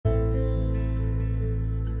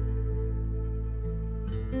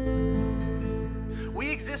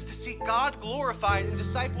exist to see God glorified and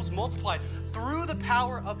disciples multiplied through the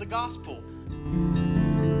power of the gospel.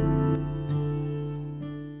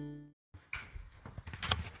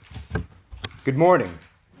 Good morning.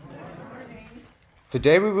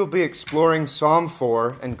 Today we will be exploring Psalm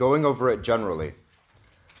 4 and going over it generally.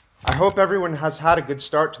 I hope everyone has had a good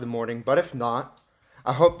start to the morning, but if not,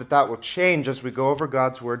 I hope that will change as we go over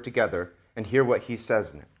God's Word together and hear what He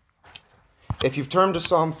says in it. If you've turned to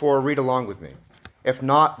Psalm 4, read along with me. If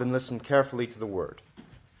not, then listen carefully to the Word.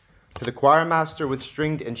 To the choir master with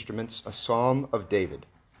stringed instruments, a psalm of David.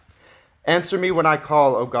 Answer me when I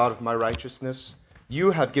call, O God of my righteousness.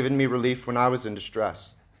 You have given me relief when I was in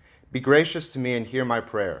distress. Be gracious to me and hear my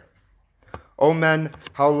prayer. O men,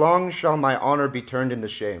 how long shall my honor be turned into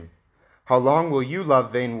shame? How long will you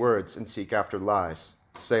love vain words and seek after lies?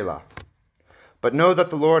 Selah. But know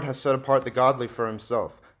that the Lord has set apart the godly for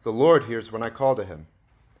himself. The Lord hears when I call to him.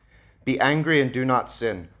 Be angry and do not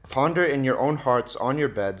sin. Ponder in your own hearts on your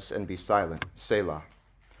beds and be silent. Selah.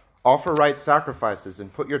 Offer right sacrifices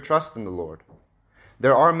and put your trust in the Lord.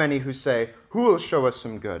 There are many who say, who will show us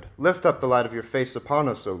some good? Lift up the light of your face upon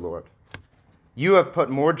us, O Lord. You have put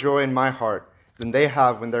more joy in my heart than they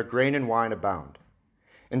have when their grain and wine abound.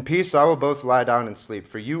 In peace I will both lie down and sleep,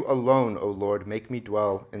 for you alone, O Lord, make me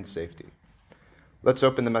dwell in safety. Let's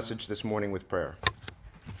open the message this morning with prayer.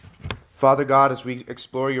 Father God, as we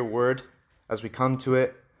explore your word, as we come to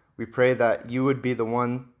it, we pray that you would be the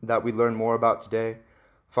one that we learn more about today.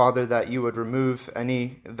 Father, that you would remove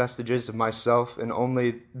any vestiges of myself and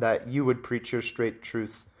only that you would preach your straight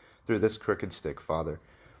truth through this crooked stick, Father.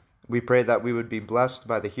 We pray that we would be blessed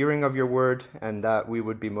by the hearing of your word and that we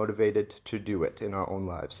would be motivated to do it in our own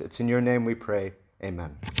lives. It's in your name we pray.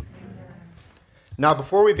 Amen. Now,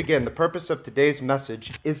 before we begin, the purpose of today's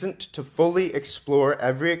message isn't to fully explore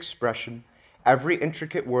every expression, every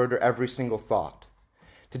intricate word, or every single thought.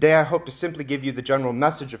 Today, I hope to simply give you the general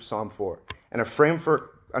message of Psalm 4 and a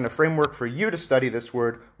framework for you to study this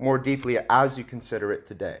word more deeply as you consider it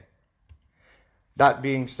today. That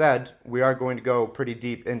being said, we are going to go pretty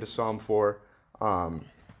deep into Psalm 4.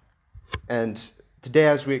 And today,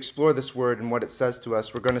 as we explore this word and what it says to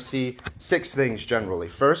us, we're going to see 6 things generally.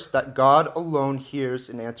 First, that God alone hears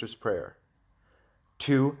and answers prayer.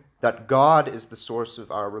 2, that God is the source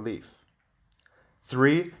of our relief.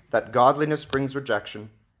 3, that godliness brings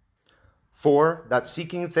rejection. 4, that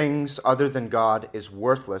seeking things other than God is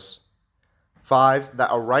worthless. 5, that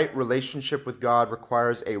a right relationship with God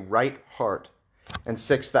requires a right heart. And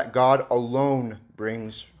 6, that God alone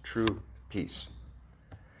brings true peace.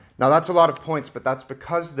 Now that's a lot of points, but that's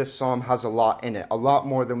because this psalm has a lot in it, a lot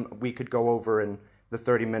more than we could go over in the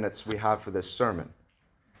 30 minutes we have for this sermon.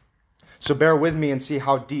 So bear with me and see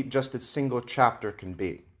how deep just a single chapter can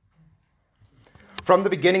be. From the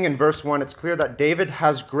beginning in verse 1, it's clear that David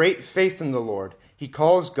has great faith in the Lord. He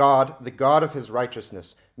calls God the God of his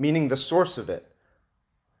righteousness, meaning the source of it.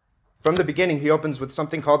 From the beginning, he opens with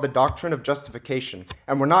something called the doctrine of justification.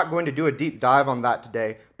 And we're not going to do a deep dive on that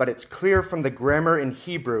today, but it's clear from the grammar in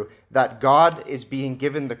Hebrew that God is being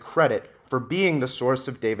given the credit for being the source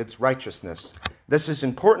of David's righteousness. This is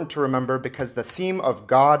important to remember because the theme of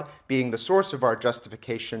God being the source of our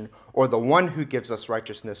justification, or the one who gives us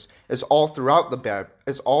righteousness, is all throughout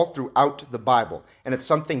the Bible. And it's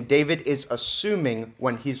something David is assuming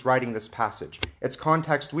when he's writing this passage. Its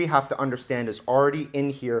context we have to understand is already in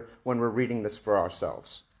here when we're reading this for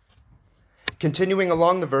ourselves. Continuing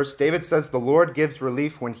along the verse, David says the Lord gives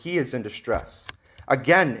relief when he is in distress.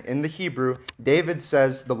 Again, in the Hebrew, David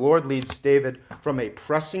says the Lord leads David from a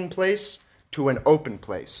pressing place to an open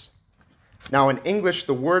place. Now in English,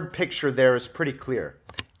 the word picture there is pretty clear.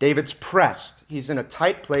 David's pressed. He's in a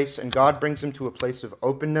tight place, and God brings him to a place of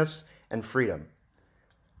openness and freedom.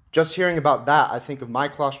 Just hearing about that, I think of my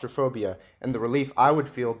claustrophobia and the relief I would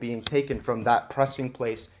feel being taken from that pressing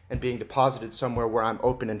place and being deposited somewhere where I'm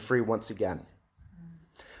open and free once again.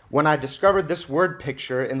 When I discovered this word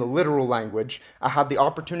picture in the literal language, I had the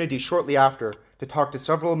opportunity shortly after to talk to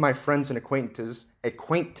several of my friends and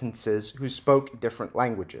acquaintances who spoke different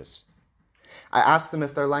languages. I asked them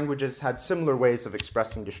if their languages had similar ways of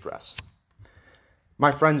expressing distress.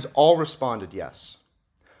 My friends all responded yes.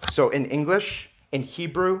 So in English, in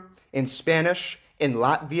Hebrew, in Spanish, in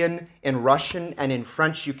Latvian, in Russian, and in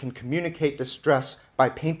French, you can communicate distress by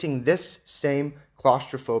painting this same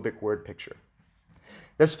claustrophobic word picture.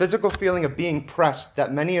 This physical feeling of being pressed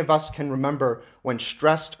that many of us can remember when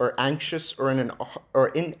stressed or anxious or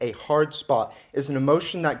in a hard spot is an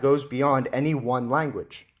emotion that goes beyond any one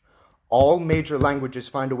language. All major languages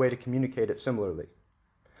find a way to communicate it similarly.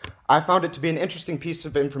 I found it to be an interesting piece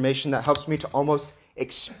of information that helps me to almost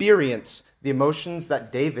experience the emotions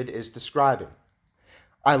that David is describing.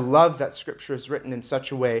 I love that Scripture is written in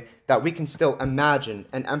such a way that we can still imagine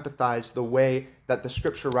and empathize the way that the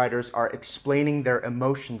Scripture writers are explaining their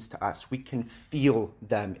emotions to us. We can feel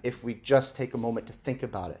them if we just take a moment to think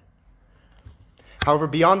about it. However,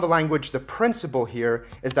 beyond the language, the principle here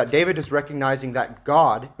is that David is recognizing that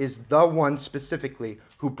God is the one specifically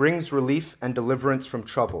who brings relief and deliverance from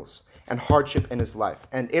troubles and hardship in his life.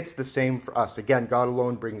 And it's the same for us. Again, God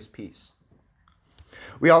alone brings peace.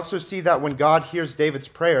 We also see that when God hears David's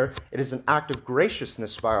prayer, it is an act of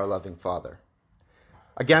graciousness by our loving Father.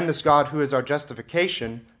 Again, this God who is our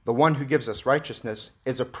justification, the one who gives us righteousness,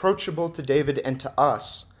 is approachable to David and to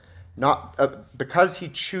us, not because he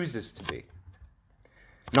chooses to be.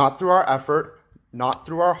 Not through our effort, not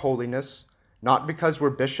through our holiness, not because we're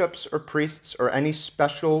bishops or priests or any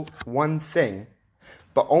special one thing,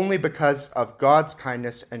 but only because of God's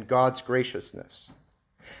kindness and God's graciousness.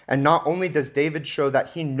 And not only does David show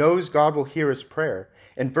that he knows God will hear his prayer,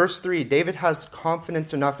 in verse 3, David has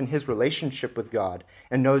confidence enough in his relationship with God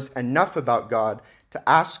and knows enough about God to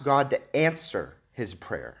ask God to answer his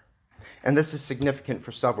prayer. And this is significant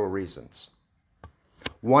for several reasons.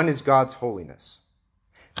 One is God's holiness.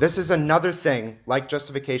 This is another thing, like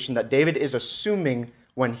justification, that David is assuming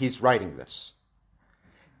when he's writing this.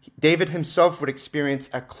 David himself would experience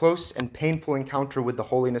a close and painful encounter with the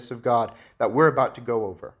holiness of God that we're about to go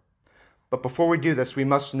over. But before we do this, we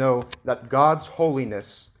must know that God's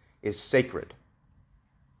holiness is sacred.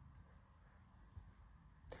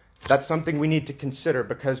 That's something we need to consider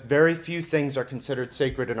because very few things are considered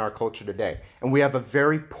sacred in our culture today. And we have a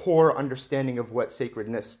very poor understanding of what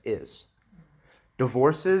sacredness is.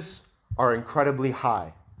 Divorces are incredibly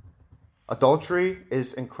high. Adultery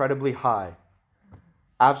is incredibly high.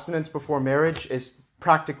 Abstinence before marriage is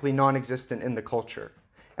practically non-existent in the culture.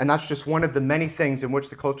 And that's just one of the many things in which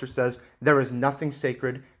the culture says there is nothing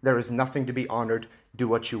sacred, there is nothing to be honored, do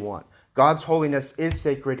what you want. God's holiness is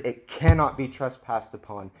sacred, it cannot be trespassed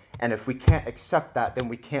upon. And if we can't accept that, then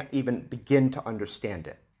we can't even begin to understand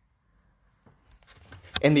it.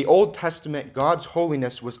 In the Old Testament, God's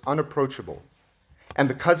holiness was unapproachable. And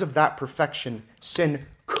because of that perfection, sin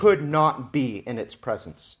could not be in its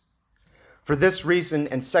presence. For this reason,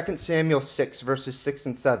 in 2 Samuel 6, verses 6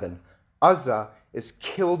 and 7, Uzzah is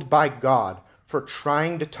killed by God for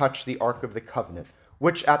trying to touch the Ark of the Covenant,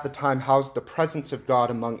 which at the time housed the presence of God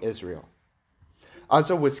among Israel.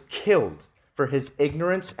 Uzzah was killed for his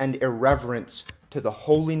ignorance and irreverence to the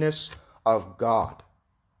holiness of God.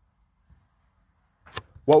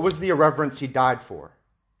 What was the irreverence he died for?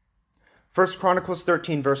 1 Chronicles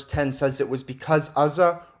 13, verse 10 says it was because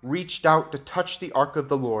Uzzah reached out to touch the Ark of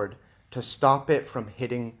the Lord to stop it from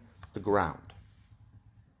hitting the ground.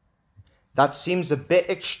 That seems a bit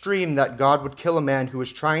extreme that God would kill a man who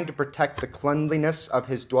was trying to protect the cleanliness of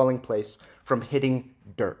his dwelling place from hitting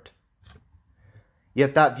dirt.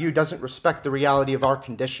 Yet that view doesn't respect the reality of our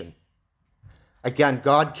condition. Again,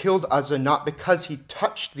 God killed Uzzah not because he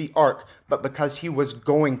touched the ark, but because he was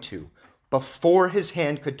going to. Before his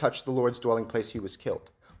hand could touch the Lord's dwelling place, he was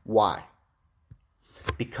killed. Why?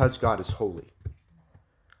 Because God is holy.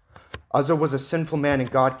 Uzzah was a sinful man, and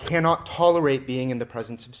God cannot tolerate being in the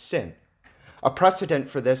presence of sin. A precedent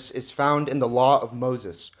for this is found in the law of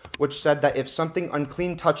Moses, which said that if something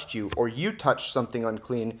unclean touched you, or you touched something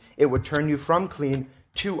unclean, it would turn you from clean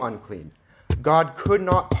to unclean. God could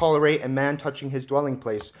not tolerate a man touching his dwelling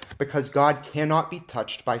place because God cannot be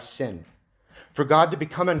touched by sin. For God to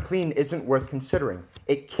become unclean isn't worth considering.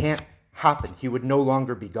 It can't happen. He would no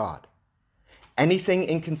longer be God. Anything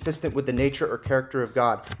inconsistent with the nature or character of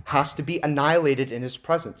God has to be annihilated in his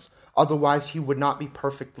presence. Otherwise, he would not be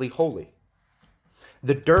perfectly holy.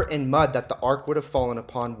 The dirt and mud that the ark would have fallen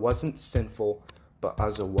upon wasn't sinful, but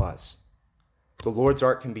Uzzah was. The Lord's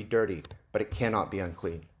ark can be dirty, but it cannot be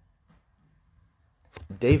unclean.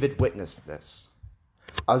 David witnessed this.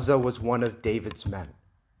 Uzzah was one of David's men.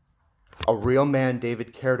 A real man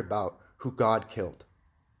David cared about, who God killed.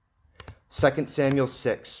 2 Samuel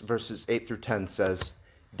 6, verses 8 through 10 says,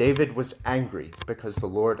 David was angry because the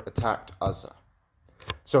Lord attacked Uzzah.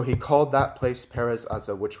 So he called that place Perez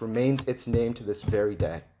Uzzah, which remains its name to this very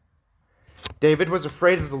day. David was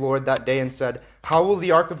afraid of the Lord that day and said, "How will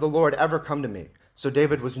the ark of the Lord ever come to me?" So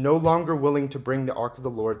David was no longer willing to bring the ark of the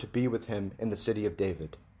Lord to be with him in the city of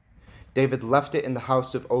David. David left it in the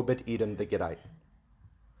house of Obed-Edom the Gittite.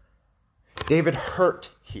 David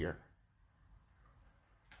hurt here.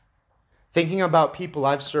 Thinking about people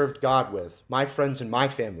I've served God with, my friends and my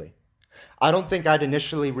family, I don't think I'd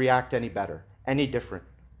initially react any better, any different.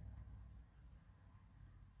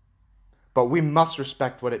 But we must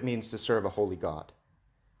respect what it means to serve a holy God.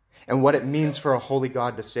 and what it means for a holy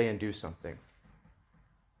God to say and do something.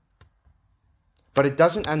 But it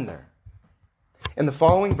doesn't end there. In the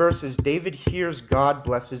following verses, David hears God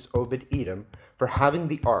blesses Obed-Edom for having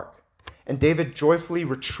the ark, and David joyfully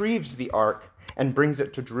retrieves the ark and brings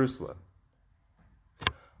it to Jerusalem.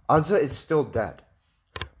 Uzzah is still dead,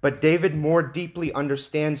 but David more deeply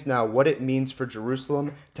understands now what it means for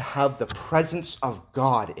Jerusalem to have the presence of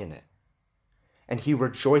God in it, and he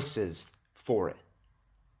rejoices for it.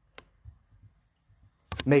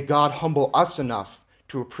 May God humble us enough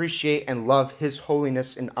to appreciate and love his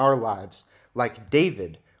holiness in our lives, like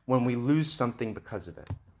David, when we lose something because of it.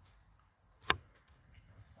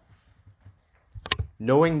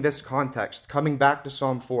 Knowing this context, coming back to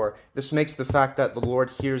Psalm 4, this makes the fact that the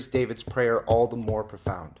Lord hears David's prayer all the more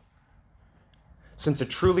profound. Since a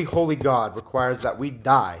truly holy God requires that we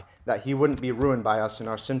die, that he wouldn't be ruined by us in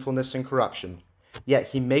our sinfulness and corruption, yet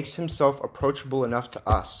he makes himself approachable enough to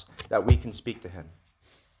us that we can speak to him.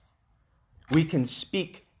 We can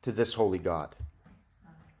speak to this holy God.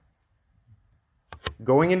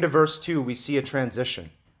 Going into verse 2, we see a transition.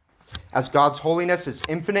 As God's holiness is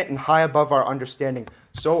infinite and high above our understanding,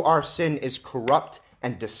 so our sin is corrupt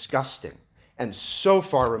and disgusting, and so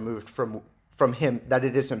far removed from him that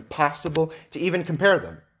it is impossible to even compare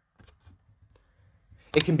them.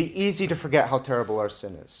 It can be easy to forget how terrible our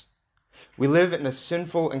sin is. We live in a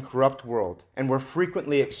sinful and corrupt world, and we're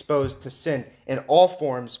frequently exposed to sin in all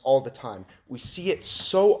forms all the time. We see it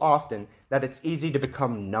so often that it's easy to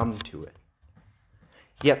become numb to it.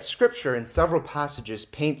 Yet Scripture in several passages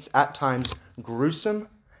paints at times gruesome,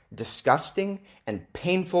 disgusting, and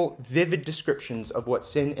painful, vivid descriptions of what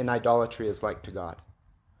sin and idolatry is like to God.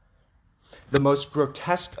 The most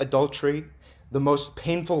grotesque adultery, the most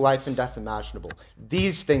painful life and death imaginable.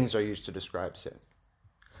 These things are used to describe sin.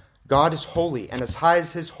 God is holy, and as high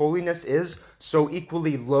as his holiness is, so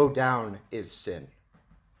equally low down is sin.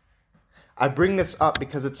 I bring this up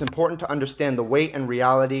because it's important to understand the weight and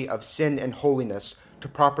reality of sin and holiness to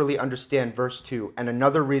properly understand verse 2, and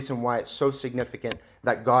another reason why it's so significant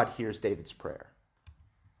that God hears David's prayer.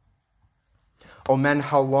 O men,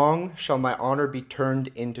 how long shall my honor be turned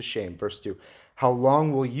into shame? Verse 2, how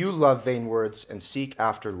long will you love vain words and seek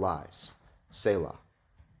after lies? Selah.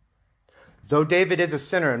 Though David is a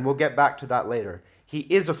sinner, and we'll get back to that later, he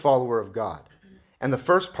is a follower of God. And the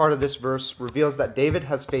first part of this verse reveals that David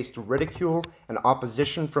has faced ridicule and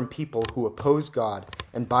opposition from people who oppose God,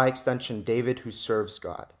 and by extension, David who serves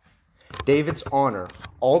God. David's honor,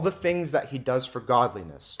 all the things that he does for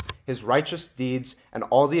godliness, his righteous deeds, and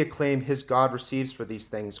all the acclaim his God receives for these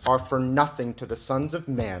things are for nothing to the sons of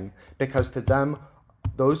man, because to them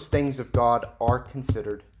those things of God are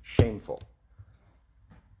considered shameful.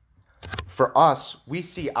 For us, we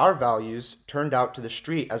see our values turned out to the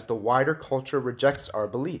street as the wider culture rejects our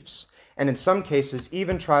beliefs, and in some cases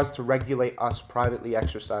even tries to regulate us privately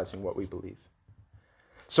exercising what we believe.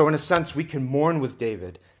 So in a sense, we can mourn with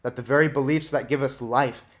David that the very beliefs that give us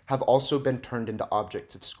life have also been turned into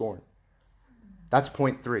objects of scorn. That's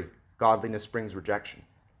point 3. Godliness brings rejection.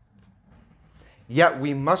 Yet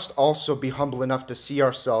we must also be humble enough to see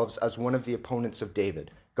ourselves as one of the opponents of David,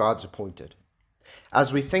 God's appointed.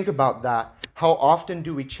 As we think about that, how often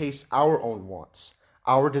do we chase our own wants,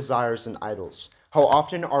 our desires and idols? How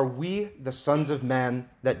often are we the sons of man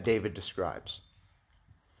that David describes?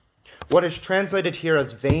 What is translated here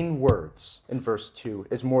as vain words in verse 2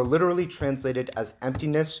 is more literally translated as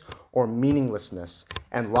emptiness or meaninglessness,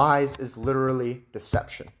 and lies is literally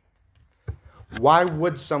deception. Why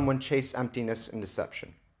would someone chase emptiness and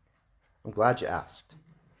deception? I'm glad you asked.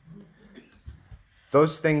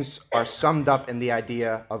 Those things are summed up in the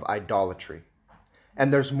idea of idolatry.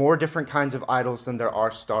 And there's more different kinds of idols than there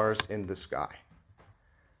are stars in the sky.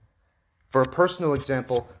 For a personal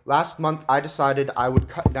example, last month I decided I would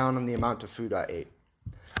cut down on the amount of food I ate.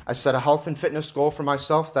 I set a health and fitness goal for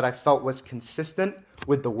myself that I felt was consistent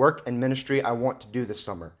with the work and ministry I want to do this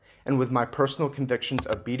summer, and with my personal convictions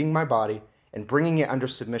of beating my body and bringing it under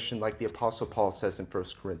submission like the Apostle Paul says in 1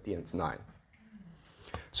 Corinthians 9.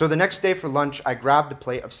 So the next day for lunch, I grabbed a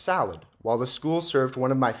plate of salad while the school served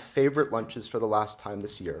one of my favorite lunches for the last time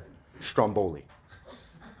this year, stromboli.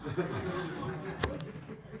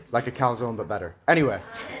 Like a calzone, but better. Anyway,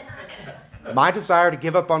 my desire to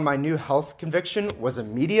give up on my new health conviction was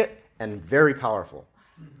immediate and very powerful.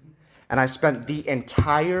 And I spent the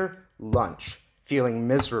entire lunch feeling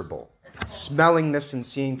miserable, smelling this and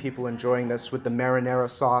seeing people enjoying this with the marinara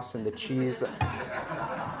sauce and the cheese.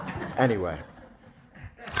 Anyway,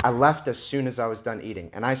 I left as soon as I was done eating,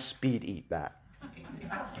 and I speed eat that.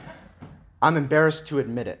 I'm embarrassed to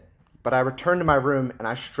admit it, But I returned to my room and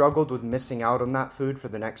I struggled with missing out on that food for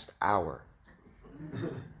the next hour.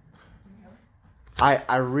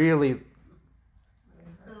 I really,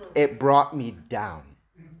 it brought me down.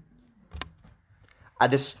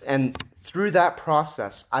 And through that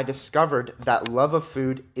process, I discovered that love of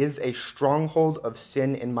food is a stronghold of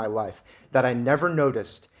sin in my life that I never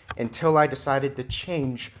noticed until I decided to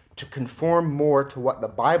change to conform more to what the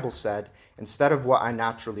Bible said instead of what I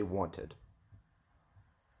naturally wanted.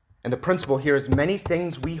 And the principle here is many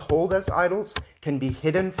things we hold as idols can be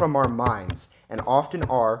hidden from our minds, and often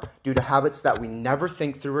are due to habits that we never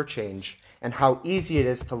think through or change, and how easy it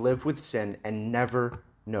is to live with sin and never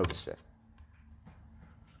notice it.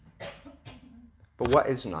 But what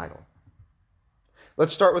is an idol?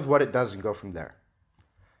 Let's start with what it does and go from there.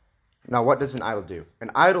 Now, what does an idol do?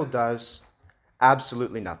 An idol does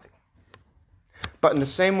absolutely nothing. But in the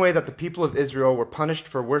same way that the people of Israel were punished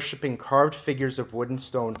for worshiping carved figures of wood and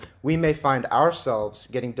stone, we may find ourselves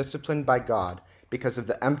getting disciplined by God because of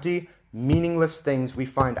the empty, meaningless things we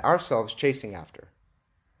find ourselves chasing after.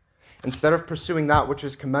 Instead of pursuing that which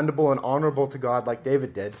is commendable and honorable to God like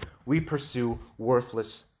David did, we pursue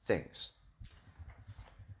worthless things.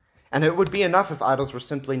 And it would be enough if idols were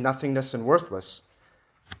simply nothingness and worthless,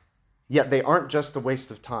 yet they aren't just a waste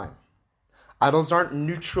of time. Idols aren't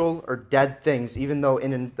neutral or dead things, even though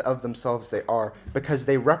in and of themselves they are, because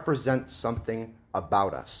they represent something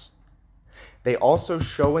about us. They also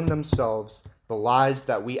show in themselves the lies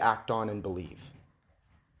that we act on and believe.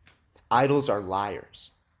 Idols are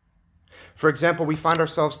liars. For example, we find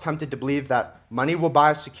ourselves tempted to believe that money will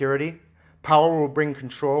buy us security, power will bring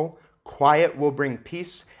control, quiet will bring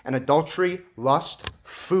peace, and adultery, lust,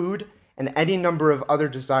 food, and any number of other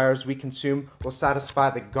desires we consume will satisfy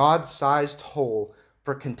the God-sized hole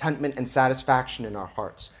for contentment and satisfaction in our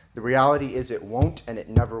hearts. The reality is it won't, and it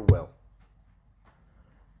never will.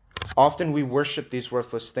 Often we worship these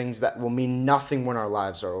worthless things that will mean nothing when our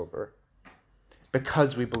lives are over,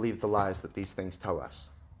 because we believe the lies that these things tell us.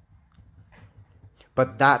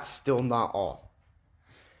 But that's still not all.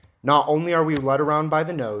 Not only are we led around by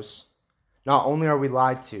the nose, not only are we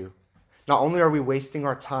lied to, not only are we wasting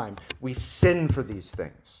our time, we sin for these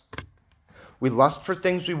things. We lust for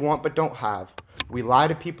things we want but don't have. We lie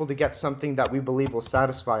to people to get something that we believe will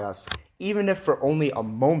satisfy us, even if for only a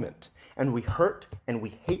moment. And we hurt and we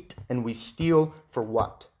hate and we steal for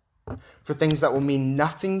what? For things that will mean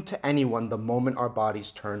nothing to anyone the moment our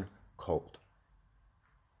bodies turn cold.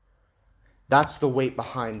 That's the weight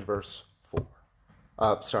behind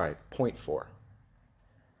point 4.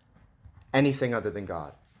 Anything other than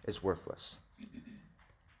God is worthless.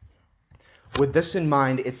 With this in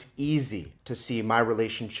mind, it's easy to see my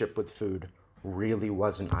relationship with food really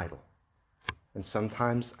was an idol. And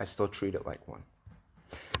sometimes I still treat it like one.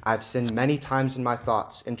 I've sinned many times in my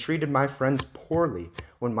thoughts and treated my friends poorly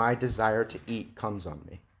when my desire to eat comes on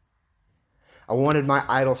me. I wanted my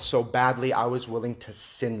idol so badly I was willing to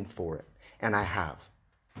sin for it, and I have.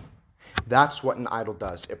 That's what an idol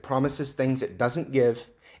does. It promises things it doesn't give,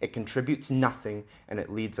 it contributes nothing, and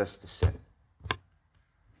it leads us to sin.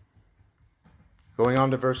 Going on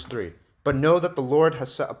to verse 3. But know that the Lord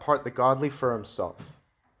has set apart the godly for himself.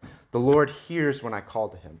 The Lord hears when I call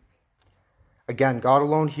to him. Again, God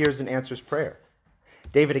alone hears and answers prayer.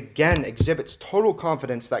 David again exhibits total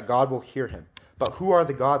confidence that God will hear him. But who are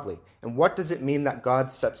the godly? And what does it mean that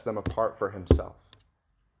God sets them apart for himself?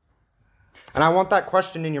 And I want that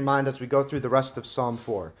question in your mind as we go through the rest of Psalm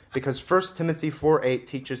 4, because 1 Timothy 4:8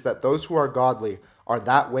 teaches that those who are godly are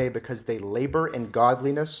that way because they labor in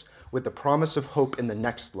godliness with the promise of hope in the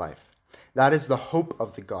next life. That is the hope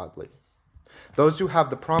of the godly. Those who have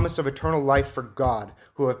the promise of eternal life for God,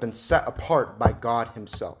 who have been set apart by God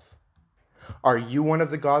himself. Are you one of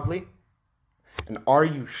the godly? And are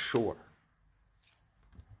you sure?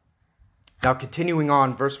 Now, continuing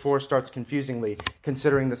on, verse 4 starts confusingly,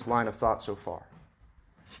 considering this line of thought so far.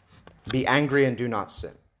 Be angry and do not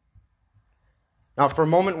sin. Now, for a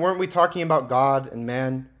moment, weren't we talking about God and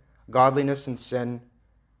man, godliness and sin?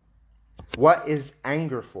 What is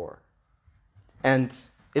anger for? And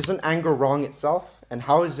isn't anger wrong itself? And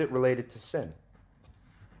how is it related to sin?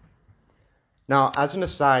 Now, as an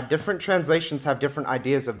aside, different translations have different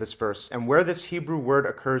ideas of this verse, and where this Hebrew word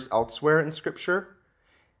occurs elsewhere in Scripture,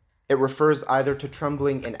 it refers either to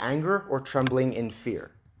trembling in anger or trembling in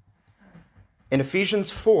fear. In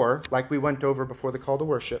Ephesians 4, like we went over before the call to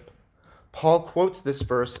worship, Paul quotes this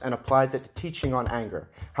verse and applies it to teaching on anger,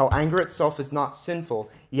 how anger itself is not sinful,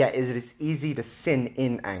 yet it is easy to sin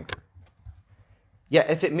in anger. Yet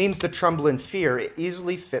if it means to tremble in fear, it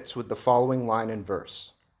easily fits with the following line in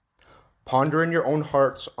verse. Ponder in your own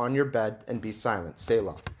hearts on your bed and be silent,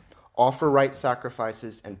 Selah. offer right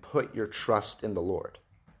sacrifices, and put your trust in the Lord.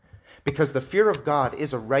 Because the fear of God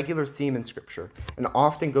is a regular theme in Scripture and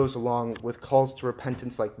often goes along with calls to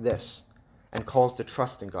repentance like this and calls to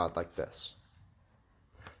trust in God like this.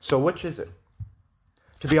 So which is it?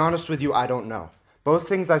 To be honest with you, I don't know. Both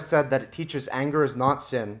things I said, that it teaches anger is not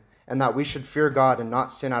sin and that we should fear God and not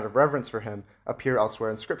sin out of reverence for him, appear elsewhere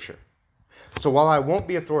in Scripture. So while I won't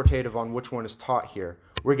be authoritative on which one is taught here,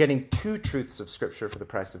 we're getting two truths of Scripture for the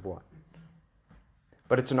price of one.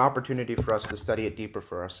 But it's an opportunity for us to study it deeper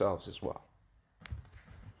for ourselves as well.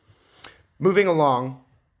 Moving along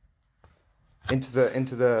into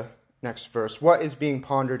the next verse, what is being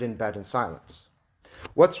pondered in bed in silence?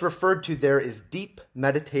 What's referred to there is deep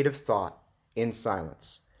meditative thought in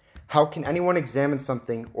silence. How can anyone examine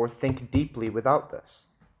something or think deeply without this?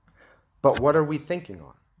 But what are we thinking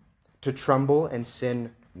on? To tremble and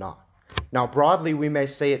sin not. Now, broadly, we may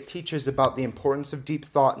say it teaches about the importance of deep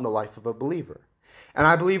thought in the life of a believer. And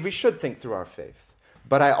I believe we should think through our faith.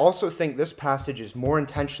 But I also think this passage is more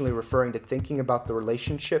intentionally referring to thinking about the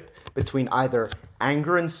relationship between either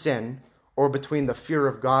anger and sin or between the fear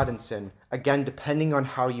of God and sin, again, depending on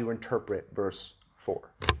how you interpret verse 4.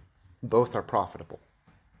 Both are profitable.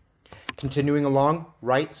 Continuing along,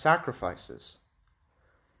 right sacrifices.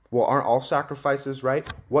 Well, aren't all sacrifices right?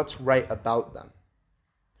 What's right about them?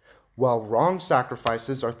 Well, wrong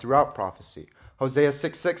sacrifices are throughout prophecy. Hosea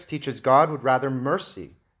 6:6 teaches God would rather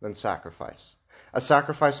mercy than sacrifice. A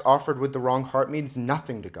sacrifice offered with the wrong heart means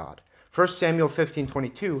nothing to God. 1 Samuel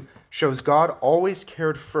 15:22 shows God always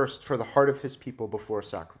cared first for the heart of his people before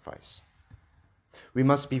sacrifice. We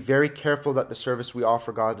must be very careful that the service we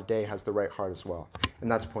offer God today has the right heart as well.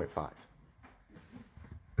 And that's point 5.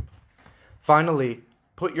 Finally,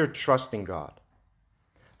 put your trust in God.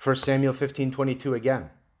 1 Samuel 15:22 again.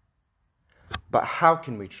 But how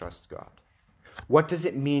can we trust God? What does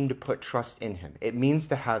it mean to put trust in him? It means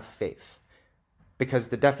to have faith. Because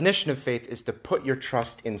the definition of faith is to put your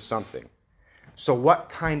trust in something. So what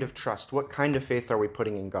kind of trust, what kind of faith are we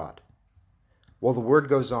putting in God? Well, the word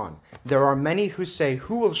goes on. There are many who say,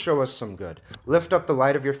 "Who will show us some good? Lift up the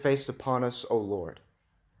light of your face upon us, O Lord."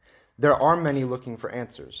 There are many looking for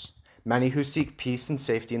answers. Many who seek peace and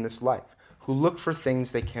safety in this life, who look for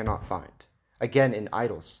things they cannot find. Again, in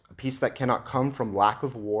idols, a peace that cannot come from lack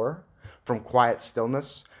of war, from quiet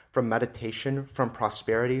stillness, from meditation, from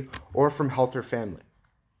prosperity, or from health or family.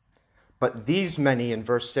 But these many in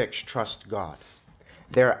verse 6 trust God.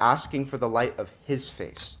 They are asking for the light of his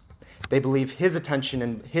face. They believe his attention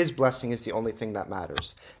and his blessing is the only thing that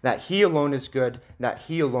matters, that he alone is good, that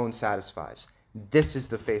he alone satisfies. This is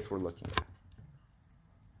the faith we're looking at.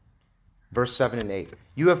 Verse 7 and 8,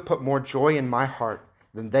 "You have put more joy in my heart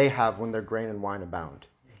than they have when their grain and wine abound.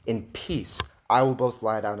 In peace I will both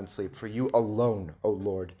lie down and sleep, for you alone, O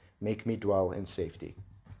Lord, make me dwell in safety."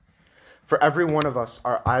 For every one of us,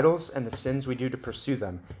 our idols and the sins we do to pursue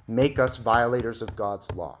them make us violators of God's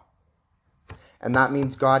law. And that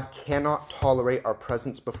means God cannot tolerate our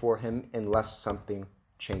presence before him unless something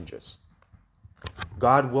changes.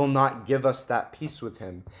 God will not give us that peace with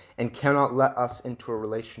him and cannot let us into a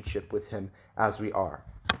relationship with him as we are.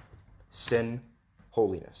 Sin,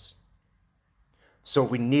 holiness. So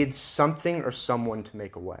we need something or someone to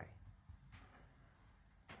make a way.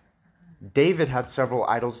 David had several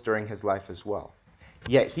idols during his life as well,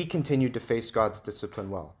 yet he continued to face God's discipline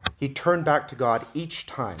well. He turned back to God each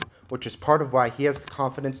time, which is part of why he has the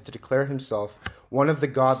confidence to declare himself one of the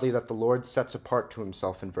godly that the Lord sets apart to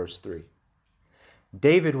himself in verse 3.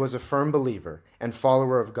 David was a firm believer and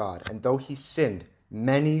follower of God, and though he sinned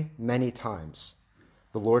many, many times,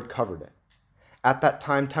 the Lord covered it. At that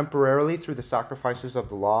time, temporarily through the sacrifices of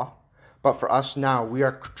the law, but for us now, we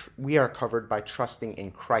are covered by trusting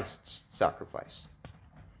in Christ's sacrifice.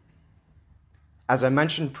 As I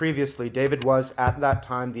mentioned previously, David was, at that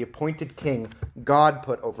time, the appointed king God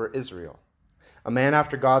put over Israel, a man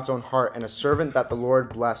after God's own heart and a servant that the Lord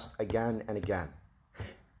blessed again and again.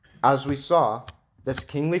 As we saw, this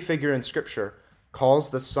kingly figure in Scripture calls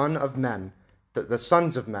the sons of men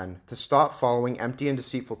to stop following empty and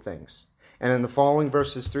deceitful things, and in the following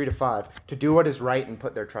verses 3 to 5, to do what is right and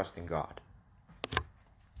put their trust in God.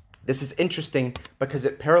 This is interesting because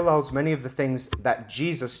it parallels many of the things that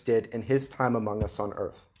Jesus did in his time among us on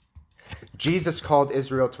earth. Jesus called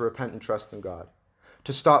Israel to repent and trust in God,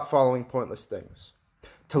 to stop following pointless things,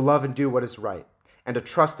 to love and do what is right, and to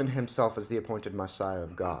trust in himself as the appointed Messiah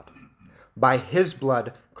of God. By his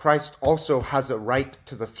blood, Christ also has a right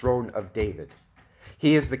to the throne of David.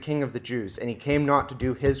 He is the King of the Jews, and he came not to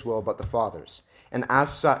do his will but the Father's. And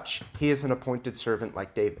as such, he is an appointed servant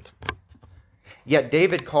like David. Yet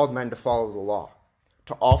David called men to follow the law,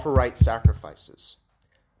 to offer right sacrifices.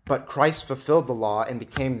 But Christ fulfilled the law and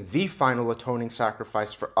became the final atoning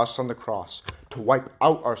sacrifice for us on the cross to wipe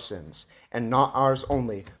out our sins, and not ours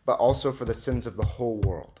only, but also for the sins of the whole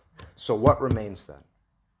world. So what remains then?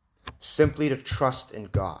 Simply to trust in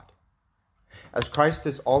God. As Christ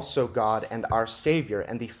is also God and our Savior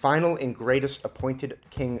and the final and greatest appointed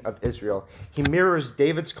King of Israel, he mirrors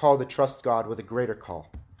David's call to trust God with a greater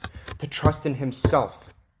call, to trust in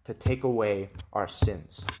himself to take away our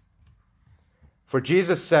sins. For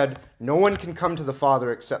Jesus said, "No one can come to the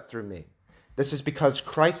Father except through me." This is because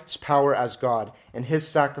Christ's power as God and his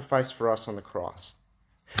sacrifice for us on the cross.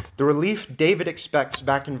 The relief David expects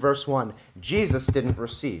back in verse 1, Jesus didn't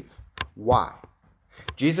receive. Why?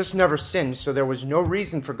 Jesus never sinned, so there was no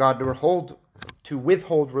reason for God to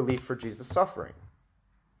withhold relief for Jesus' suffering.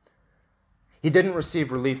 He didn't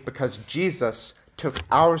receive relief because Jesus took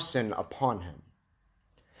our sin upon him.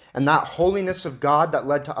 And that holiness of God that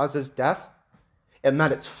led to Uzzah's death, it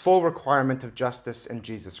met its full requirement of justice in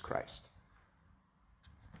Jesus Christ.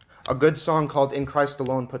 A good song called "In Christ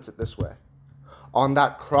Alone" puts it this way: "On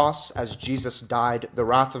that cross, as Jesus died, the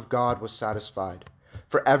wrath of God was satisfied.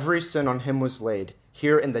 For every sin on him was laid.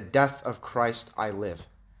 Here in the death of Christ I live.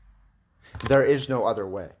 There is no other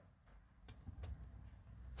way."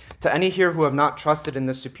 To any here who have not trusted in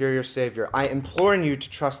this superior Savior, I implore you to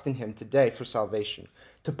trust in him today for salvation,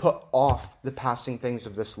 to put off the passing things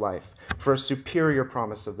of this life for a superior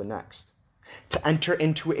promise of the next, to enter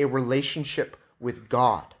into a relationship with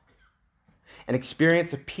God and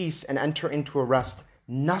experience a peace and enter into a rest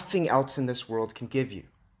nothing else in this world can give you.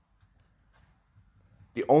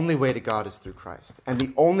 The only way to God is through Christ, and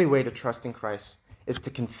the only way to trust in Christ is to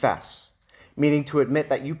confess, meaning to admit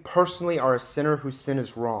that you personally are a sinner whose sin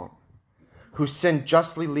is wrong, whose sin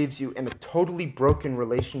justly leaves you in a totally broken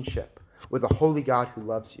relationship with a holy God who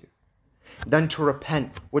loves you. Then to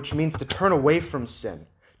repent, which means to turn away from sin,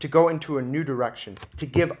 to go into a new direction, to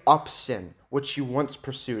give up sin, which you once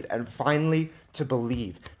pursued, and finally to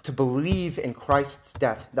believe in Christ's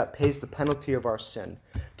death that pays the penalty of our sin,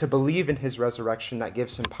 to believe in his resurrection that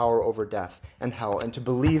gives him power over death and hell, and to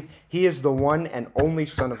believe he is the one and only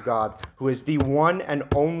Son of God, who is the one and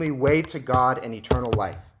only way to God and eternal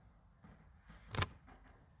life.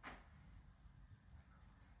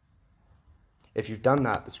 If you've done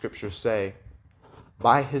that, the scriptures say,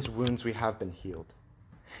 "By his wounds we have been healed.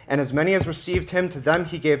 And as many as received him, to them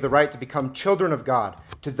he gave the right to become children of God,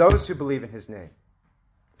 to those who believe in his name."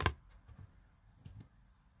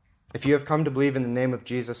 If you have come to believe in the name of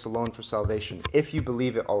Jesus alone for salvation, if you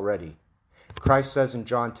believe it already, Christ says in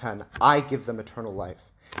John 10, "I give them eternal life,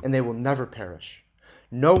 and they will never perish.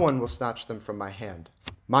 No one will snatch them from my hand.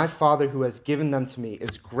 My Father who has given them to me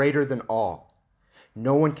is greater than all.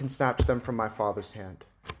 No one can snatch them from my Father's hand.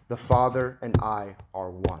 The Father and I are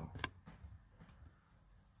one."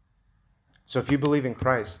 So if you believe in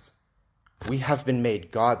Christ, we have been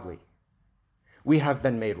made godly. We have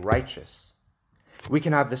been made righteous. We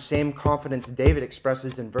can have the same confidence David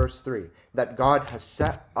expresses in verse 3, that God has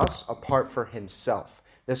set us apart for himself.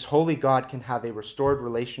 This holy God can have a restored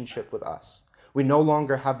relationship with us. We no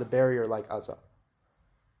longer have the barrier like Uzzah.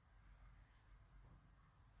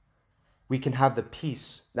 We can have the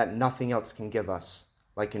peace that nothing else can give us,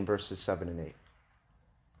 like in verses 7 and 8.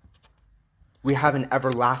 We have an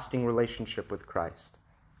everlasting relationship with Christ.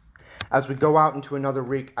 As we go out into another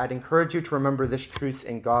week, I'd encourage you to remember this truth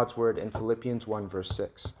in God's word in Philippians 1, verse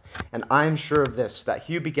 6. "And I am sure of this, that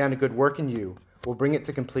he who began a good work in you will bring it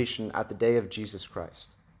to completion at the day of Jesus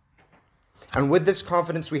Christ." And with this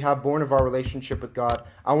confidence we have born of our relationship with God,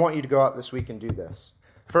 I want you to go out this week and do this.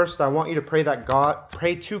 First, I want you to pray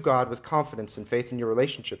to God with confidence and faith in your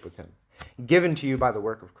relationship with him, given to you by the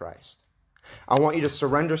work of Christ. I want you to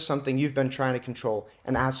surrender something you've been trying to control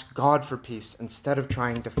and ask God for peace instead of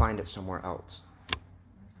trying to find it somewhere else.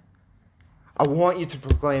 I want you to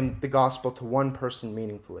proclaim the gospel to one person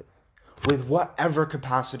meaningfully, with whatever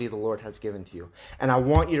capacity the Lord has given to you. And I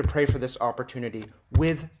want you to pray for this opportunity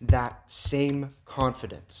with that same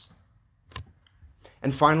confidence.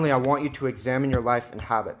 And finally, I want you to examine your life and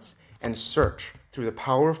habits and search through the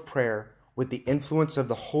power of prayer with the influence of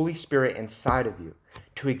the Holy Spirit inside of you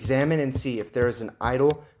to examine and see if there is an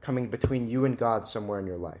idol coming between you and God somewhere in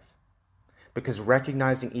your life. Because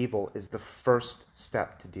recognizing evil is the first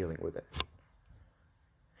step to dealing with it.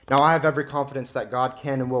 Now, I have every confidence that God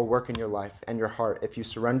can and will work in your life and your heart if you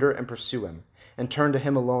surrender and pursue him and turn to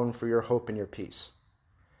him alone for your hope and your peace.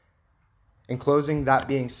 In closing, that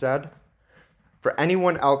being said, for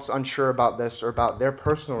anyone else unsure about this or about their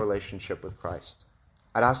personal relationship with Christ,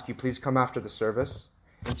 I'd ask you please come after the service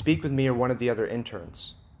and speak with me or one of the other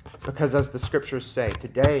interns. Because as the scriptures say,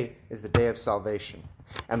 today is the day of salvation.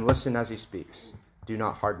 And listen as he speaks. Do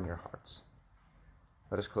not harden your hearts.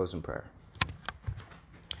 Let us close in prayer.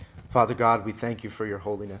 Father God, we thank you for your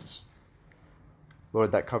holiness.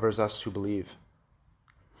 Lord, that covers us who believe.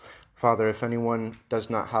 Father, if anyone does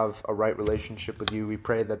not have a right relationship with you, we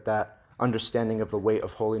pray that that understanding of the weight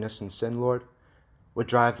of holiness and sin, Lord, would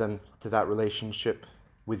drive them to that relationship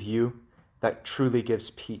with you that truly gives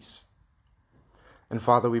peace. And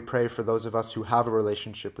Father, we pray for those of us who have a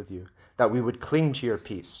relationship with you, that we would cling to your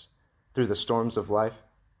peace through the storms of life,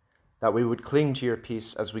 that we would cling to your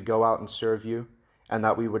peace as we go out and serve you, and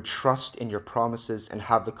that we would trust in your promises and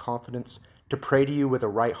have the confidence to pray to you with a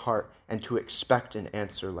right heart and to expect an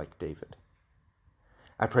answer like David.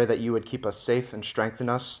 I pray that you would keep us safe and strengthen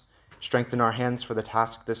our hands for the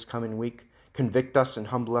task this coming week, convict us and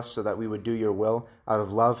humble us so that we would do your will out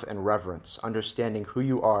of love and reverence, understanding who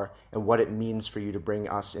you are and what it means for you to bring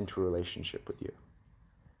us into a relationship with you.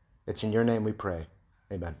 It's in your name we pray.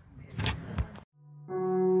 Amen.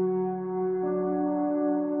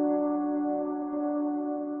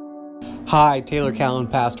 Hi, Taylor Callan,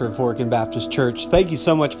 pastor of Horicon Baptist Church. Thank you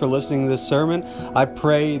so much for listening to this sermon. I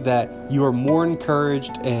pray that you are more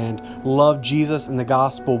encouraged and love Jesus and the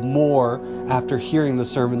gospel more after hearing the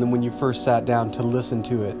sermon than when you first sat down to listen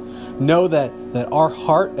to it. Know that our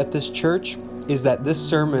heart at this church is that this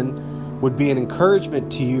sermon would be an encouragement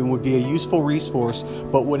to you and would be a useful resource,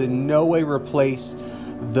 but would in no way replace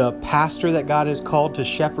the pastor that God has called to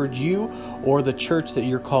shepherd you or the church that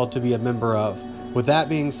you're called to be a member of. With that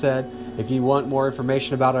being said, if you want more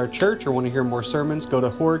information about our church or want to hear more sermons, go to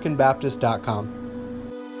horiconbaptist.com.